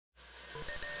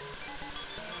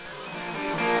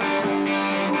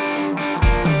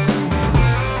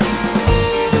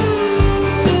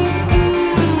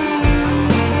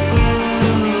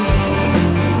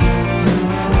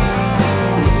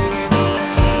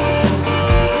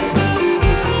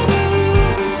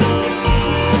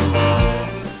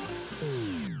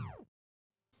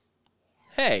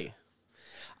okay.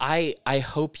 I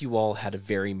hope you all had a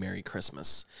very Merry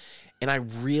Christmas. And I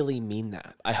really mean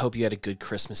that. I hope you had a good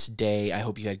Christmas day. I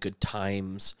hope you had good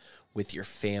times with your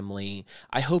family.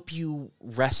 I hope you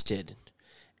rested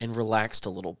and relaxed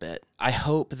a little bit. I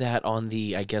hope that on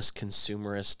the, I guess,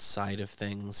 consumerist side of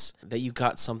things, that you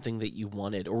got something that you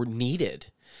wanted or needed.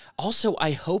 Also,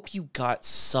 I hope you got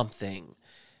something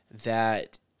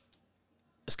that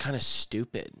is kind of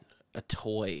stupid, a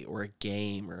toy or a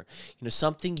game or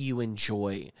something you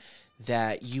enjoy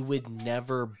that you would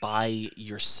never buy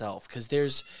yourself, because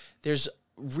there's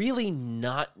really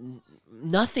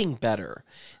nothing better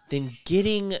than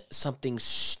getting something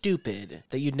stupid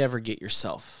that you'd never get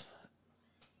yourself.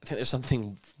 I think there's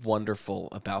something wonderful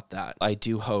about that. I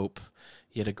do hope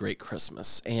you had a great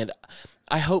Christmas, and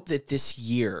I hope that this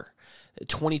year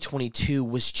 2022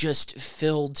 was just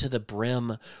filled to the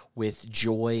brim with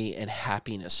joy and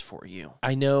happiness for you.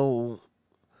 I know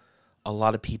a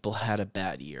lot of people had a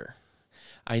bad year.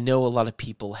 I know a lot of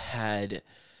people had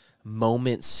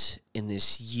moments in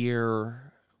this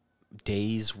year,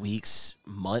 days, weeks,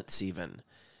 months even,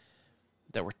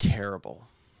 that were terrible.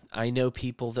 I know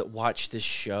people that watched this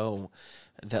show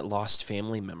that lost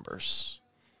family members.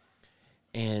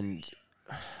 And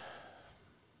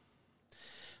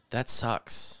that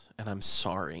sucks, and I'm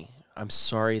sorry. I'm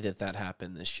sorry that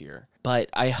happened this year. But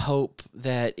I hope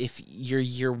that if your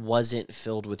year wasn't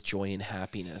filled with joy and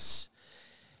happiness,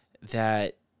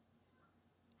 that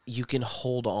you can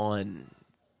hold on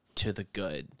to the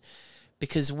good.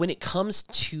 Because when it comes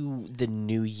to the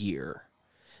new year,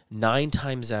 9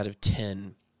 times out of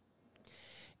 10,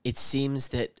 it seems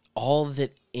that all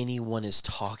that anyone is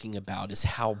talking about is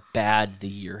how bad the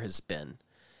year has been.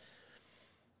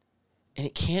 And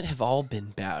it can't have all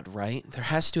been bad, right? There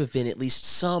has to have been at least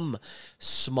some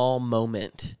small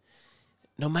moment,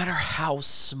 no matter how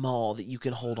small, that you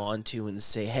can hold on to and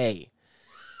say, hey,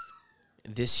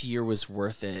 this year was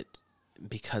worth it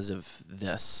because of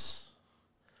this.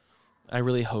 I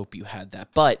really hope you had that.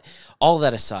 But all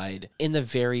that aside, in the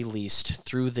very least,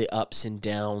 through the ups and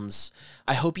downs,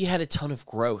 I hope you had a ton of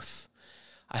growth.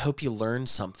 I hope you learned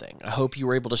something. I hope you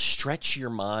were able to stretch your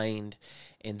mind,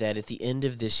 and that at the end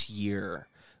of this year,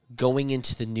 going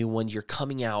into the new one, you're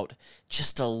coming out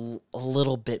just a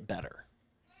little bit better.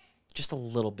 Just a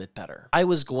little bit better. I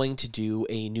was going to do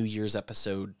a New Year's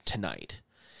episode tonight,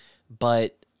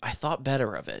 but I thought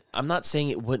better of it. I'm not saying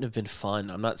it wouldn't have been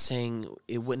fun. I'm not saying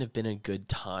it wouldn't have been a good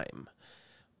time.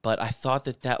 But I thought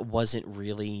that wasn't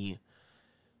really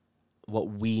what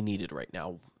we needed right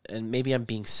now. And maybe I'm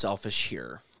being selfish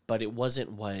here, but it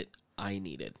wasn't what I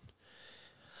needed.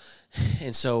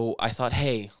 And so I thought,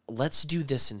 hey, let's do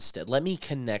this instead. Let me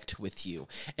connect with you.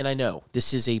 And I know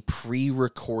this is a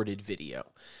pre-recorded video,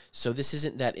 so this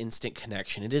isn't that instant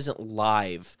connection. It isn't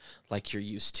live like you're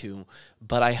used to.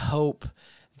 But I hope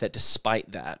that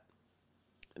despite that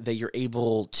you're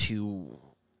able to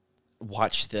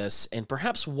watch this and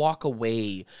perhaps walk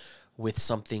away with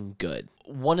something good.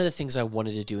 One of the things I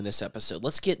wanted to do in this episode,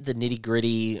 let's get the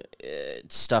nitty-gritty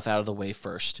stuff out of the way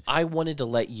first. I wanted to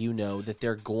let you know that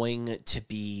there are going to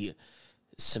be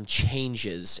some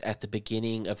changes at the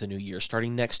beginning of the new year,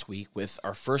 starting next week with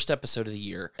our first episode of the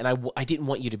year. And I didn't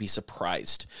want you to be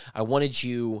surprised. I wanted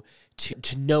you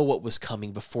to know what was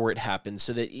coming before it happened,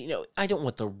 so that, I don't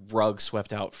want the rug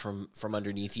swept out from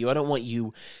underneath you. I don't want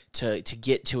you to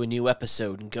get to a new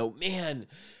episode and go, man,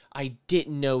 I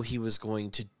didn't know he was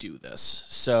going to do this.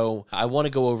 So I want to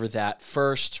go over that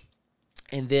first,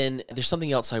 and then there's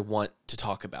something else I want to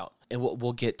talk about, and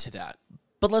we'll get to that.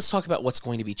 But let's talk about what's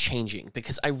going to be changing,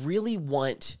 because I really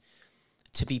want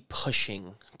to be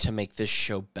pushing to make this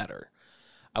show better.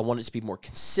 I want it to be more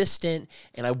consistent,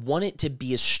 and I want it to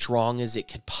be as strong as it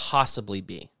could possibly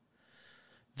be.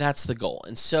 That's the goal.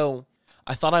 And so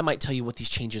I thought I might tell you what these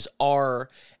changes are,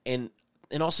 and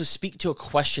also speak to a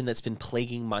question that's been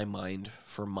plaguing my mind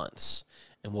for months,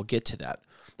 and we'll get to that.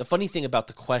 The funny thing about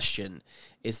the question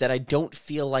is that I don't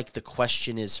feel like the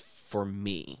question is for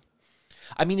me.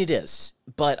 I mean, it is,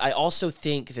 but I also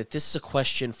think that this is a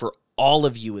question for all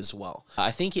of you as well.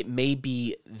 I think it may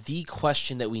be the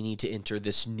question that we need to enter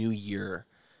this new year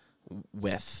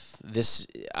with. This,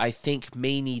 I think,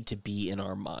 may need to be in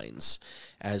our minds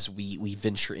as we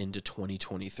venture into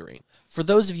 2023. For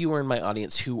those of you who are in my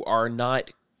audience who are not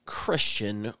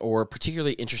Christian or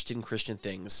particularly interested in Christian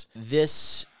things,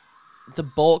 the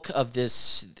bulk of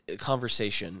this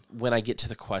conversation, when I get to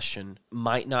the question,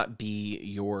 might not be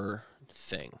your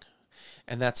thing.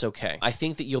 And that's okay. I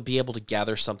think that you'll be able to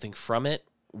gather something from it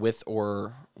with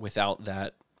or without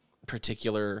that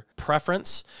particular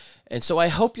preference. And so I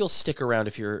hope you'll stick around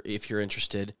if you're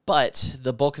interested. But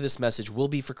the bulk of this message will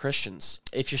be for Christians.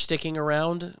 If you're sticking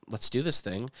around, let's do this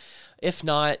thing. If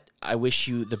not, I wish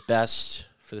you the best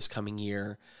for this coming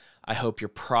year. I hope you're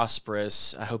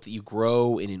prosperous. I hope that you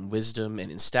grow in wisdom and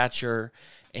in stature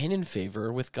and in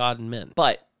favor with God and men.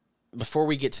 But before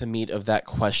we get to the meat of that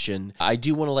question, I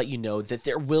do want to let you know that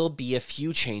there will be a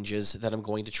few changes that I'm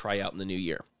going to try out in the new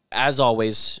year. As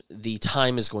always, the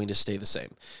time is going to stay the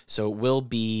same. So it will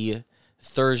be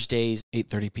Thursdays,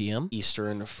 8:30 p.m.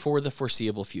 Eastern for the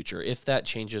foreseeable future. If that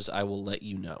changes, I will let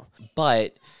you know.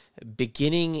 But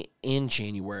beginning in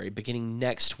January, beginning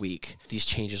next week, these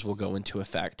changes will go into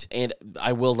effect. And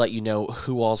I will let you know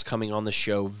who all's coming on the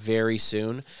show very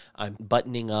soon. I'm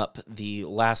buttoning up the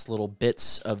last little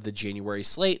bits of the January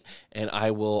slate, and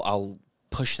I'll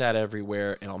push that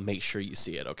everywhere, and I'll make sure you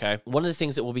see it, okay? One of the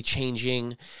things that will be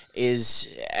changing is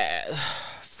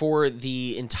for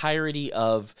the entirety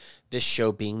of this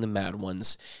show being the Mad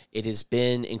Ones, it has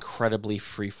been incredibly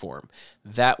freeform.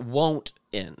 That won't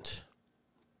end,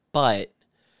 but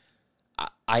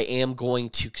I am going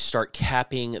to start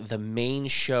capping the main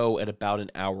show at about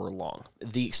an hour long.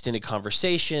 The extended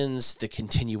conversations, the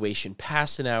continuation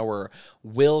past an hour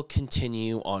will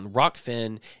continue on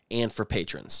Rockfin and for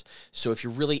patrons. So if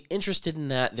you're really interested in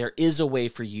that, there is a way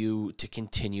for you to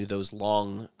continue those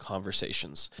long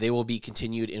conversations. They will be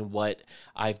continued in what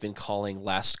I've been calling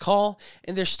Last Call,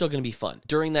 and they're still going to be fun.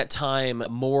 During that time,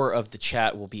 more of the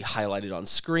chat will be highlighted on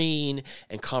screen,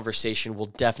 and conversation will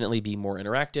definitely be more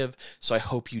interactive. So I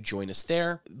hope you join us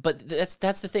there. But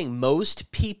that's the thing.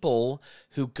 Most people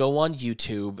who go on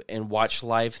YouTube and watch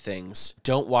live things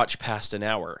don't watch past an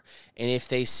hour. And if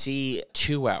they see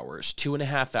 2 hours,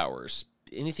 2.5 hours,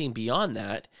 anything beyond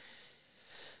that,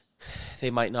 they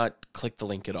might not click the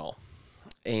link at all.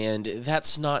 And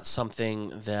that's not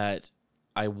something that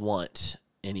I want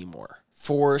anymore.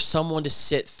 For someone to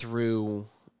sit through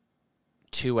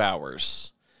 2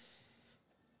 hours,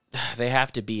 they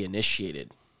have to be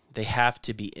initiated. They have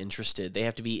to be interested. They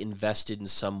have to be invested in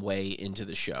some way into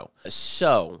the show.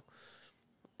 So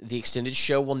the extended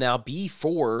show will now be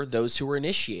for those who are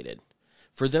initiated,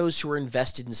 for those who are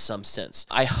invested in some sense.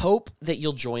 I hope that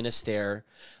you'll join us there,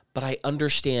 but I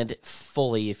understand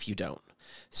fully if you don't.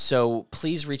 So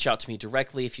please reach out to me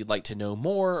directly if you'd like to know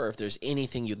more, or if there's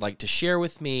anything you'd like to share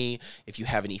with me, if you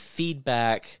have any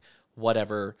feedback,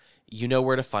 whatever, you know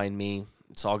where to find me.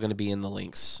 It's all going to be in the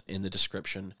links in the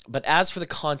description. But as for the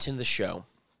content of the show,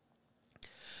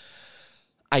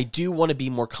 I do want to be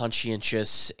more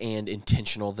conscientious and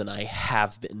intentional than I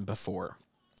have been before.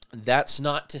 That's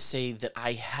not to say that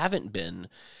I haven't been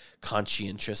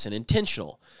conscientious and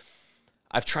intentional.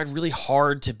 I've tried really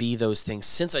hard to be those things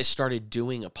since I started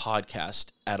doing a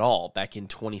podcast at all back in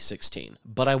 2016.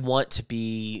 But I want to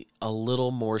be a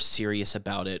little more serious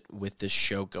about it with this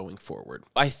show going forward.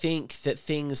 I think that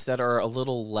things that are a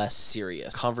little less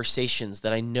serious, conversations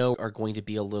that I know are going to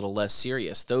be a little less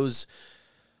serious, those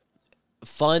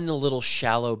fun little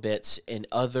shallow bits and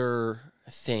other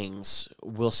things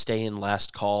will stay in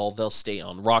Last Call. They'll stay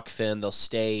on Rockfin. They'll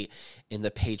stay in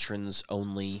the patrons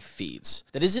only feeds.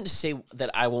 That isn't to say that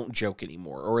I won't joke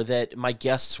anymore, or that my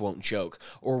guests won't joke,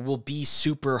 or will be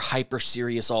super hyper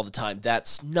serious all the time.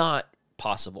 That's not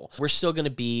possible. We're still going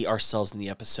to be ourselves in the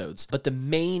episodes, but the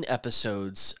main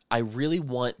episodes, I really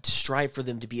want to strive for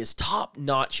them to be as top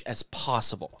notch as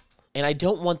possible. And I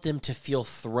don't want them to feel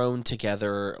thrown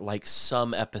together like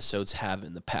some episodes have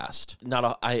in the past. Not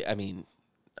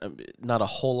a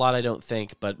whole lot, I don't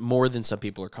think, but more than some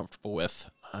people are comfortable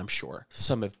with, I'm sure.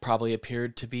 Some have probably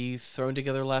appeared to be thrown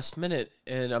together last minute,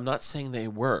 and I'm not saying they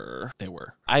were.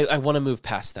 I want to move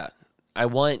past that. I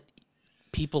want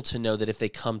people to know that if they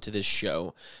come to this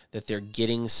show, that they're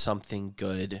getting something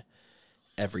good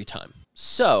every time.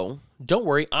 So, don't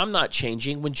worry, I'm not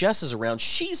changing. When Jess is around,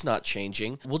 she's not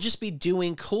changing. We'll just be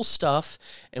doing cool stuff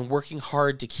and working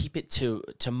hard to keep it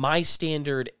to my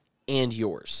standard and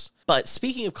yours. But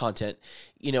speaking of content,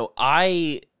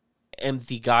 I am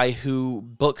the guy who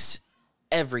books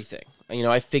everything.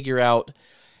 I figure out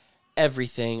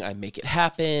everything. I make it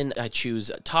happen. I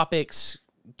choose topics,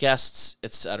 guests,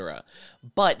 etc.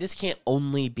 But this can't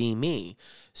only be me.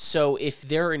 So if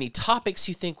there are any topics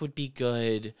you think would be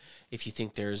good, if you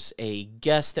think there's a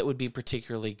guest that would be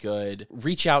particularly good,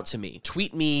 reach out to me.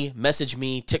 Tweet me, message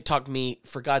me, TikTok me.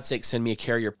 For God's sake, send me a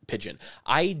carrier pigeon.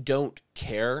 I don't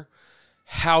care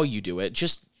how you do it.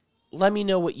 Just let me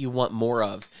know what you want more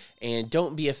of. And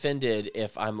don't be offended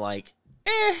if I'm like,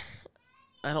 I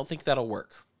don't think that'll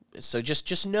work. So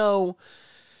just know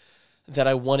that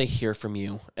I want to hear from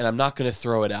you, and I'm not going to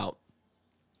throw it out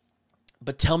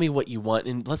but tell me what you want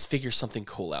and let's figure something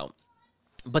cool out.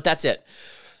 But that's it.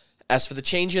 As for the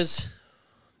changes,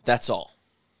 that's all.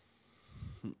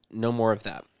 No more of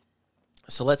that.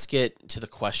 So let's get to the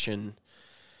question.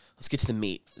 Let's get to the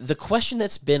meat. The question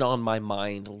that's been on my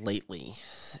mind lately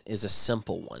is a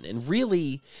simple one. And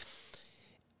really,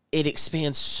 it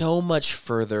expands so much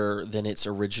further than its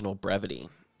original brevity.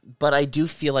 But I do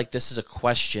feel like this is a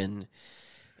question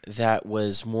that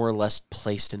was more or less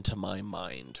placed into my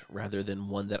mind rather than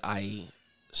one that I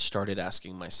started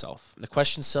asking myself. The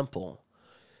question's simple.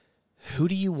 Who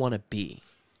do you want to be?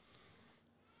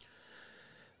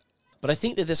 But I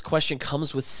think that this question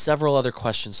comes with several other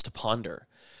questions to ponder.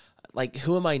 Like,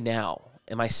 who am I now?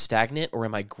 Am I stagnant or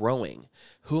am I growing?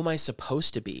 Who am I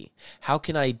supposed to be? How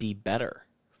can I be better?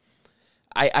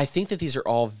 I think that these are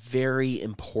all very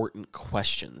important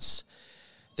questions.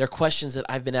 They're questions that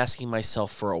I've been asking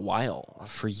myself for a while,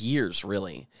 for years,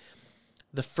 really.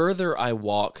 The further I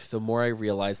walk, the more I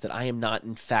realize that I am not,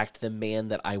 in fact, the man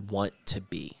that I want to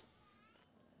be.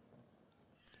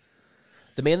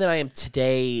 The man that I am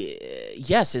today,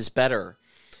 yes, is better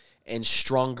and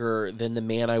stronger than the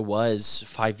man I was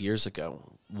 5 years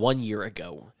ago, 1 year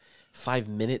ago, 5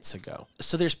 minutes ago.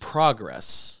 So there's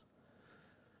progress.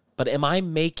 But am I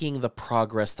making the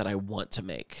progress that I want to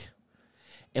make?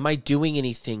 Am I doing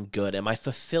anything good? Am I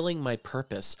fulfilling my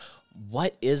purpose?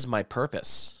 What is my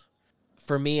purpose?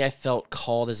 For me, I felt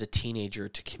called as a teenager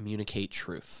to communicate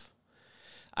truth.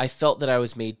 I felt that I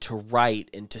was made to write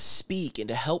and to speak and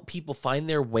to help people find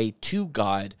their way to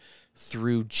God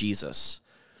through Jesus.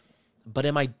 But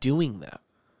am I doing that?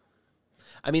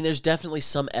 I mean, there's definitely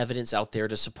some evidence out there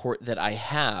to support that I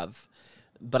have,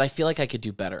 but I feel like I could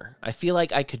do better. I feel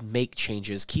like I could make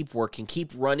changes, keep working,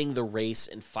 keep running the race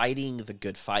and fighting the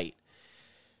good fight.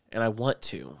 And I want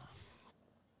to,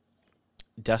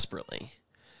 desperately.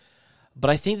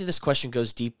 But I think that this question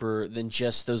goes deeper than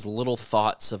just those little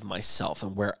thoughts of myself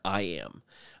and where I am.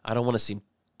 I don't want to seem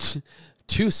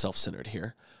too self-centered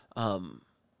here.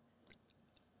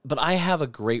 But I have a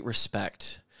great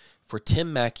respect for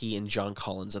Tim Mackie and John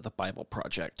Collins at the Bible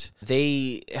Project.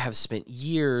 They have spent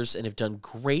years and have done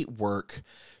great work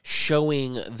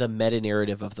showing the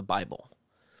meta-narrative of the Bible.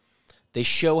 They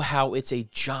show how it's a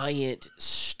giant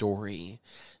story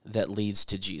that leads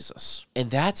to Jesus. And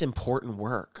that's important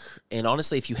work. And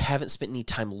honestly, if you haven't spent any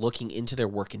time looking into their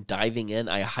work and diving in,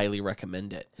 I highly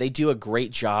recommend it. They do a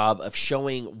great job of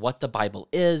showing what the Bible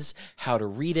is, how to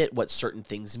read it, what certain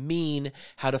things mean,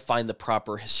 how to find the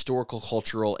proper historical,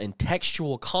 cultural, and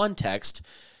textual context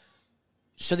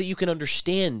so that you can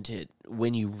understand it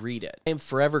when you read it. I am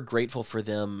forever grateful for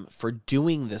them for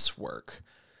doing this work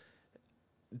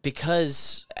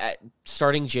because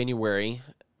starting January,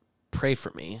 pray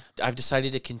for me. I've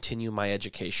decided to continue my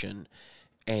education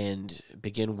and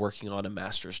begin working on a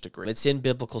master's degree. It's in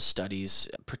biblical studies,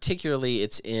 particularly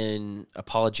it's in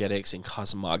apologetics and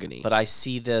cosmogony. But I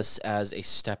see this as a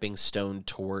stepping stone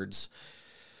towards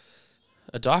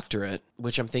a doctorate,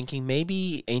 which I'm thinking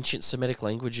maybe ancient Semitic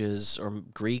languages or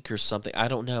Greek or something. I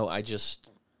don't know. I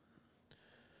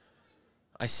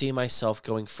see myself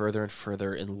going further and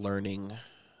further in learning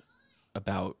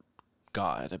about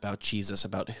God, about Jesus,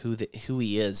 about who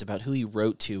he is, about who he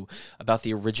wrote to, about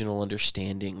the original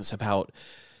understandings, about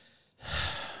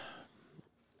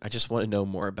I just want to know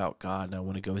more about God, and I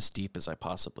want to go as deep as I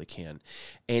possibly can.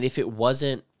 And if it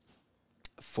wasn't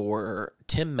for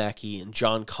Tim Mackie and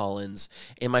John Collins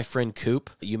and my friend Coop,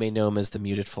 you may know him as the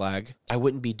Muted Flag, I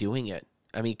wouldn't be doing it.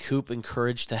 I mean, Coop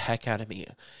encouraged the heck out of me.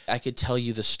 I could tell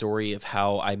you the story of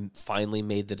how I finally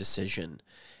made the decision,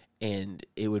 and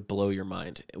it would blow your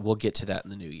mind. We'll get to that in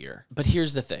the new year. But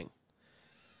here's the thing.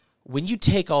 When you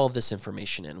take all of this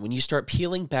information in, when you start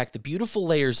peeling back the beautiful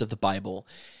layers of the Bible,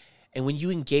 and when you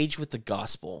engage with the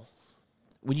gospel,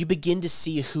 when you begin to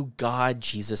see who God,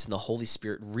 Jesus, and the Holy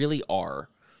Spirit really are,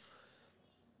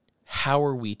 how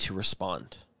are we to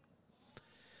respond?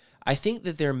 I think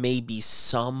that there may be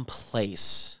some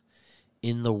place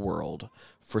in the world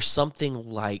for something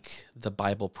like the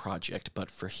Bible Project,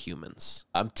 but for humans.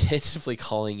 I'm tentatively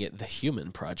calling it the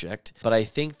Human Project, but I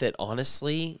think that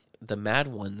honestly, the Mad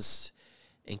Ones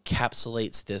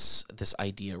encapsulates this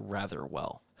idea rather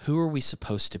well. Who are we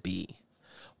supposed to be?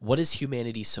 What is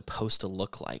humanity supposed to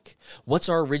look like? What's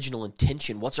our original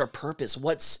intention? What's our purpose?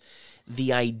 What's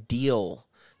the ideal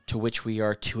to which we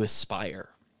are to aspire?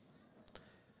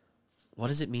 What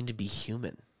does it mean to be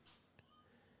human?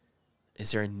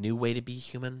 Is there a new way to be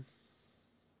human?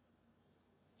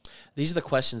 These are the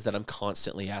questions that I'm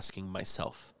constantly asking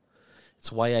myself.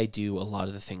 It's why I do a lot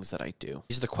of the things that I do.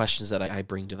 These are the questions that I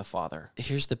bring to the Father.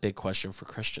 Here's the big question for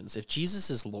Christians. If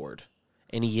Jesus is Lord,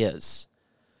 and he is,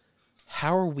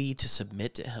 how are we to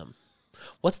submit to him?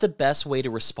 What's the best way to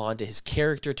respond to his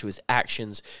character, to his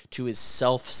actions, to his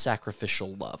self-sacrificial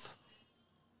love?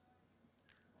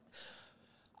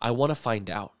 I want to find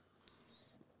out.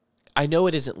 I know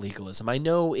it isn't legalism. I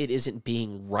know it isn't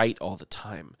being right all the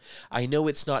time. I know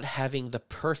it's not having the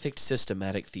perfect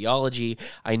systematic theology.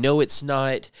 I know it's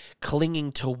not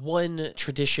clinging to one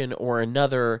tradition or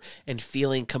another and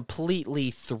feeling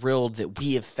completely thrilled that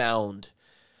we have found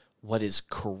what is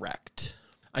correct.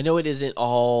 I know it isn't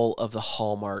all of the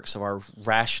hallmarks of our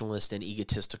rationalist and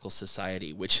egotistical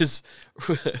society, which is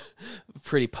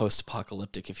pretty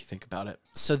post-apocalyptic if you think about it.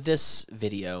 So this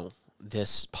video,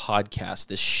 this podcast,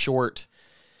 this short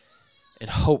and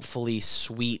hopefully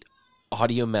sweet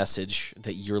audio message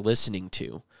that you're listening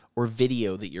to or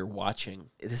video that you're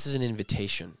watching, this is an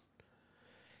invitation.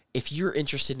 If you're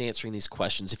interested in answering these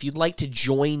questions, if you'd like to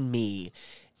join me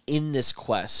in this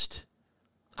quest,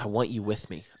 I want you with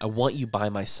me. I want you by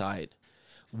my side.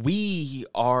 We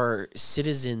are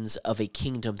citizens of a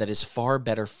kingdom that is far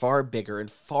better, far bigger, and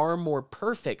far more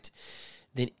perfect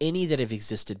than any that have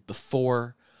existed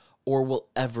before or will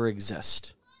ever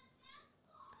exist.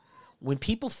 When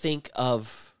people think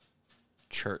of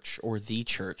church or the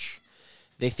church,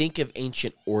 they think of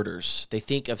ancient orders. They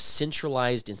think of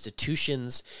centralized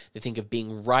institutions. They think of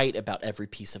being right about every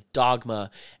piece of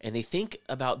dogma. And they think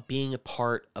about being a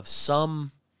part of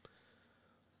some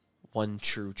one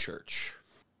true church.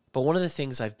 But one of the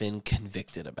things I've been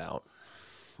convicted about,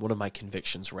 one of my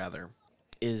convictions rather,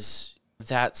 is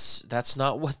that's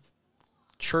not what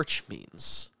church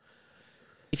means.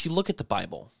 If you look at the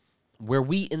Bible, where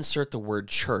we insert the word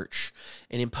church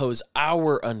and impose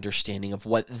our understanding of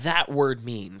what that word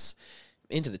means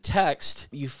into the text,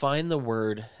 you find the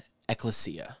word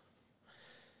ecclesia.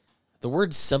 The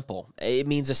word's simple. It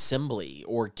means assembly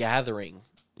or gathering,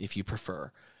 if you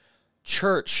prefer.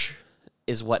 Church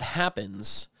is what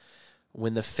happens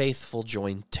when the faithful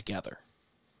join together.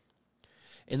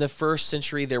 In the first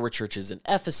century, there were churches in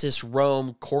Ephesus,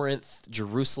 Rome, Corinth,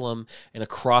 Jerusalem, and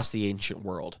across the ancient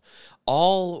world.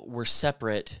 All were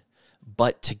separate,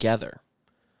 but together.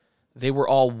 They were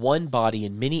all one body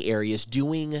in many areas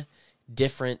doing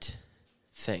different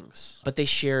things. But they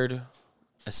shared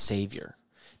a Savior.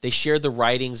 They shared the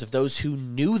writings of those who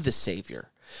knew the Savior.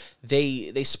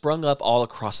 They sprung up all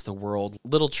across the world.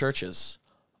 Little churches,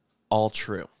 all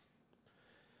true.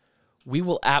 We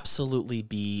will absolutely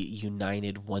be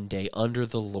united one day under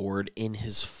the Lord in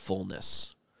his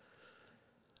fullness.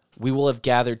 We will have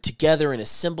gathered together and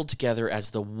assembled together as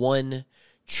the one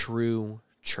true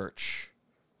church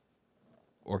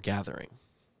or gathering.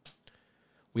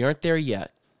 We aren't there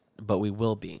yet, but we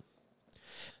will be.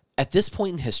 At this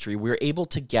point in history, we're able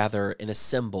to gather and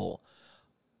assemble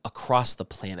across the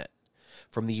planet.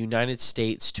 From the United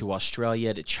States to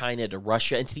Australia to China to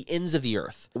Russia and to the ends of the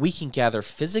earth. We can gather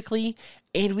physically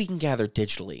and we can gather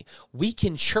digitally. We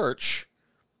can church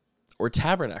or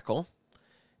tabernacle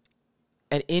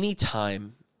at any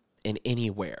time and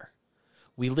anywhere.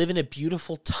 We live in a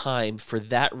beautiful time for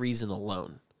that reason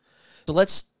alone. So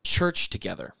let's church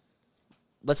together.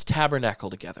 Let's tabernacle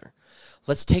together.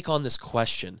 Let's take on this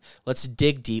question. Let's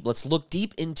dig deep. Let's look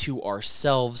deep into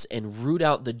ourselves and root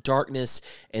out the darkness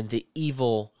and the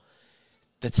evil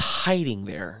that's hiding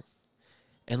there.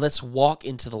 And let's walk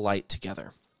into the light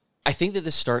together. I think that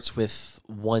this starts with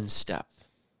one step.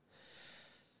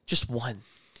 Just one.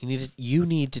 You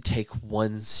need to take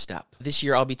one step. This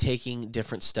year, I'll be taking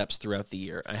different steps throughout the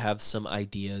year. I have some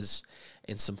ideas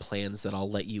and some plans that I'll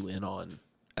let you in on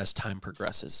as time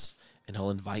progresses, and I'll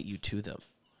invite you to them.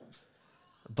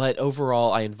 But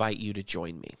overall, I invite you to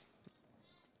join me.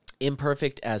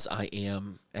 Imperfect as I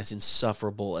am, as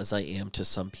insufferable as I am to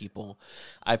some people,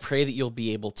 I pray that you'll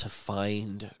be able to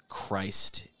find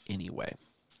Christ anyway.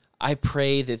 I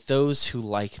pray that those who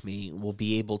like me will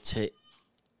be able to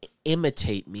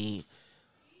imitate me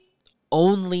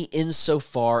only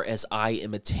insofar as I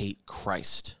imitate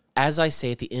Christ. As I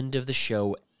say at the end of the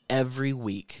show every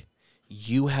week,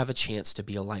 you have a chance to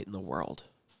be a light in the world.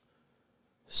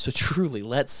 So truly,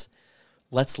 let's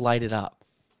light it up.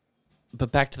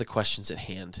 But back to the questions at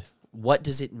hand. What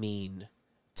does it mean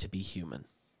to be human?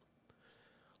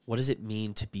 What does it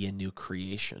mean to be a new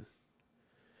creation?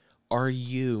 Are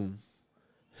you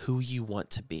who you want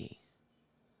to be?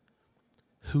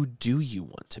 Who do you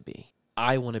want to be?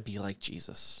 I want to be like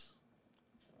Jesus.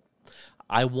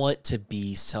 I want to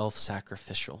be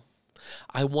self-sacrificial.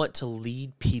 I want to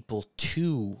lead people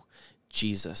to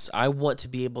Jesus. I want to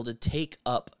be able to take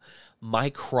up my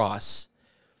cross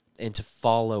and to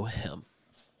follow him.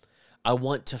 I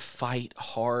want to fight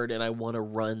hard and I want to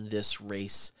run this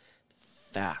race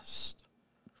fast.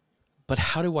 But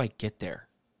how do I get there?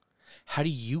 How do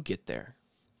you get there?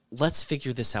 Let's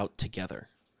figure this out together.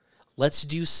 Let's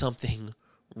do something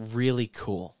really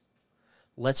cool.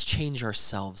 Let's change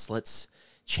ourselves. Let's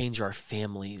change our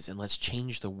families, and let's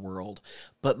change the world.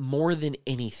 But more than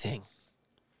anything,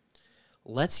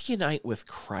 let's unite with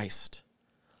Christ.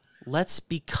 Let's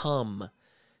become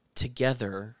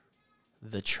together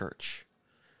the church.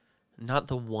 Not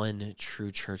the one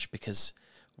true church, because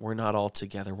we're not all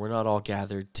together. We're not all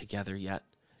gathered together yet.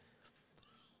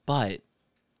 But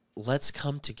let's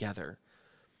come together.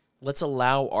 Let's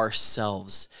allow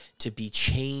ourselves to be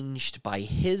changed by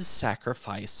his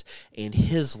sacrifice and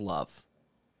his love.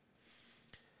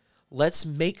 Let's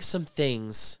make some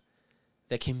things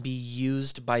that can be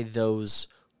used by those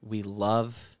we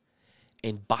love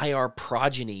and by our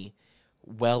progeny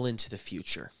well into the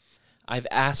future. I've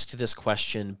asked this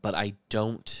question, but I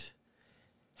don't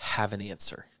have an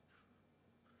answer.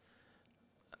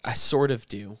 I sort of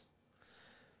do,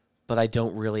 but I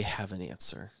don't really have an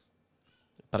answer.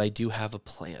 But I do have a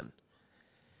plan.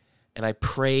 And I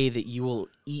pray that you will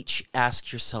each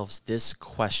ask yourselves this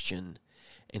question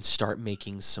and start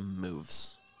making some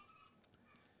moves.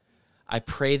 I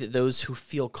pray that those who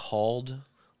feel called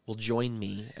will join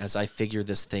me as I figure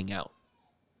this thing out.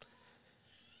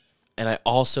 And I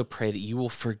also pray that you will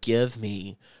forgive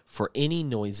me for any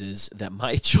noises that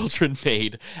my children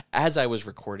made as I was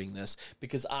recording this,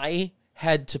 because I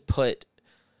had to put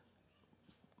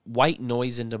white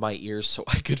noise into my ears so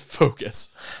I could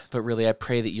focus. But really, I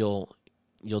pray that you'll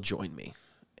join me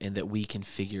and that we can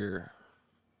figure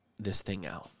this thing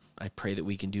out. I pray that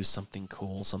we can do something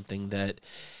cool, something that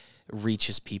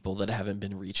reaches people that haven't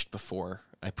been reached before.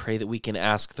 I pray that we can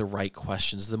ask the right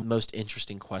questions, the most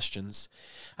interesting questions.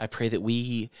 I pray that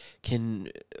we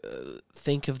can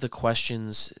think of the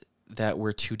questions that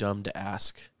we're too dumb to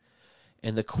ask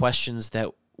and the questions that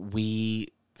we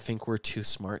think we're too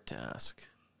smart to ask.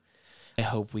 I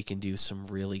hope we can do some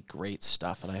really great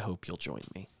stuff, and I hope you'll join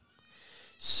me.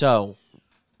 So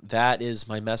that is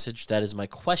my message. That is my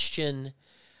question.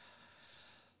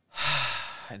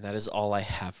 And that is all I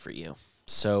have for you.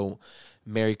 So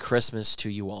Merry Christmas to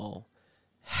you all.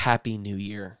 Happy New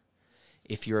Year.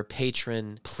 If you're a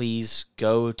patron, please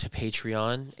go to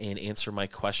Patreon and answer my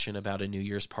question about a New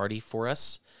Year's party for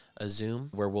us, a Zoom,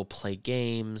 where we'll play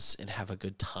games and have a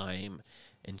good time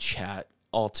and chat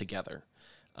all together.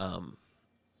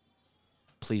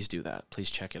 Please do that. Please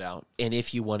check it out. And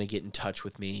if you want to get in touch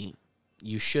with me,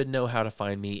 you should know how to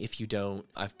find me. If you don't,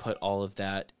 I've put all of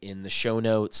that in the show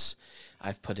notes.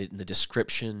 I've put it in the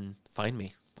description. Find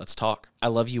me. Let's talk. I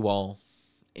love you all.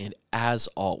 And as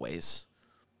always,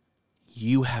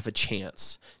 you have a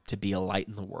chance to be a light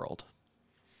in the world.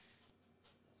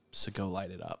 So go light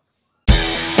it up.